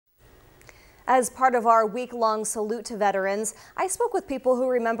As part of our week-long salute to veterans, I spoke with people who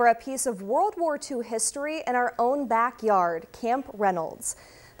remember a piece of World War II history in our own backyard, Camp Reynolds.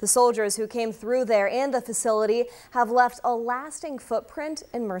 The soldiers who came through there and the facility have left a lasting footprint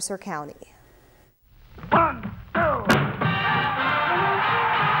in Mercer County. 1, 2.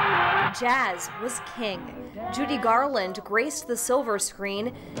 Jazz was king. Judy Garland graced the silver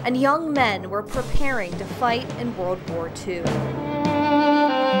screen, and young men were preparing to fight in World War II.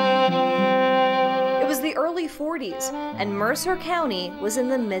 It was the early 40s, and Mercer County was in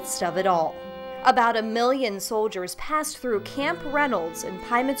the midst of it all. About 1 million soldiers passed through Camp Reynolds in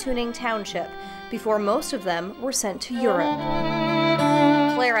Pymatuning Township before most of them were sent to Europe.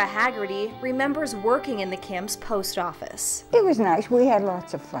 Clara Haggerty remembers working in the camp's post office. It was nice. We had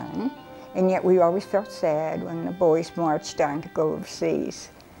lots of fun, and yet we always felt sad when the boys marched on to go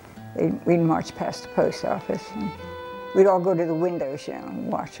overseas. We'd march past the post office, and we'd all go to the windows,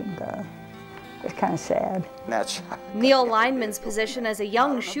 and watch them go. It's kind of sad. Neil Lineman's position as a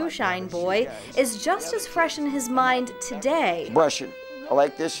young shoeshine boy is just as fresh in his mind today. Brushing.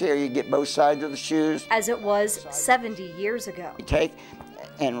 Like this here, you get both sides of the shoes. As it was 70 years ago. You take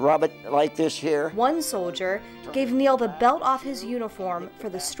and rub it like this here. One soldier gave Neil the belt off his uniform for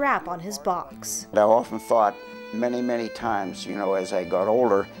the strap on his box. I often thought many times, as I got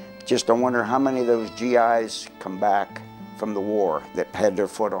older, just I wonder how many of those GIs come back from the war that had their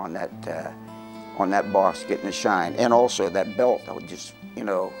foot on that box getting the shine. And also that belt, I would just,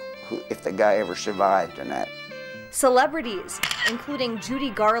 if the guy ever survived and that. Celebrities, including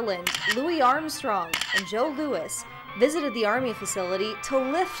Judy Garland, Louis Armstrong, and Joe Louis, visited the Army facility to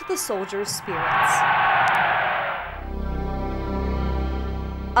lift the soldiers' spirits.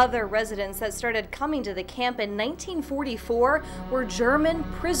 Other residents that started coming to the camp in 1944 were German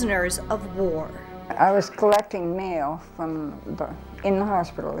prisoners of war. I was collecting mail in the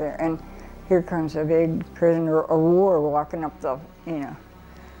hospital there, and here comes a big prisoner of war walking up the, and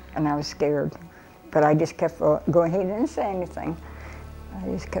I was scared. But I just kept going. He didn't say anything. I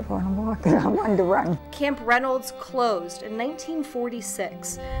just kept on walking. I wanted to run. Camp Reynolds closed in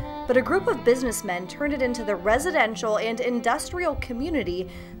 1946, but a group of businessmen turned it into the residential and industrial community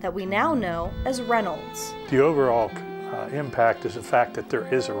that we now know as Reynolds. The overall impact is the fact that there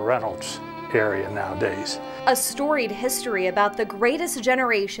is a Reynolds area nowadays. A storied history about the greatest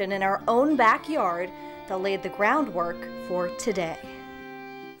generation in our own backyard that laid the groundwork for today.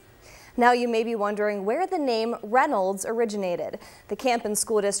 Now you may be wondering where the name Reynolds originated. The camp and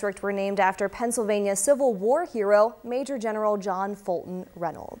school district were named after Pennsylvania Civil War hero Major General John Fulton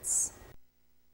Reynolds.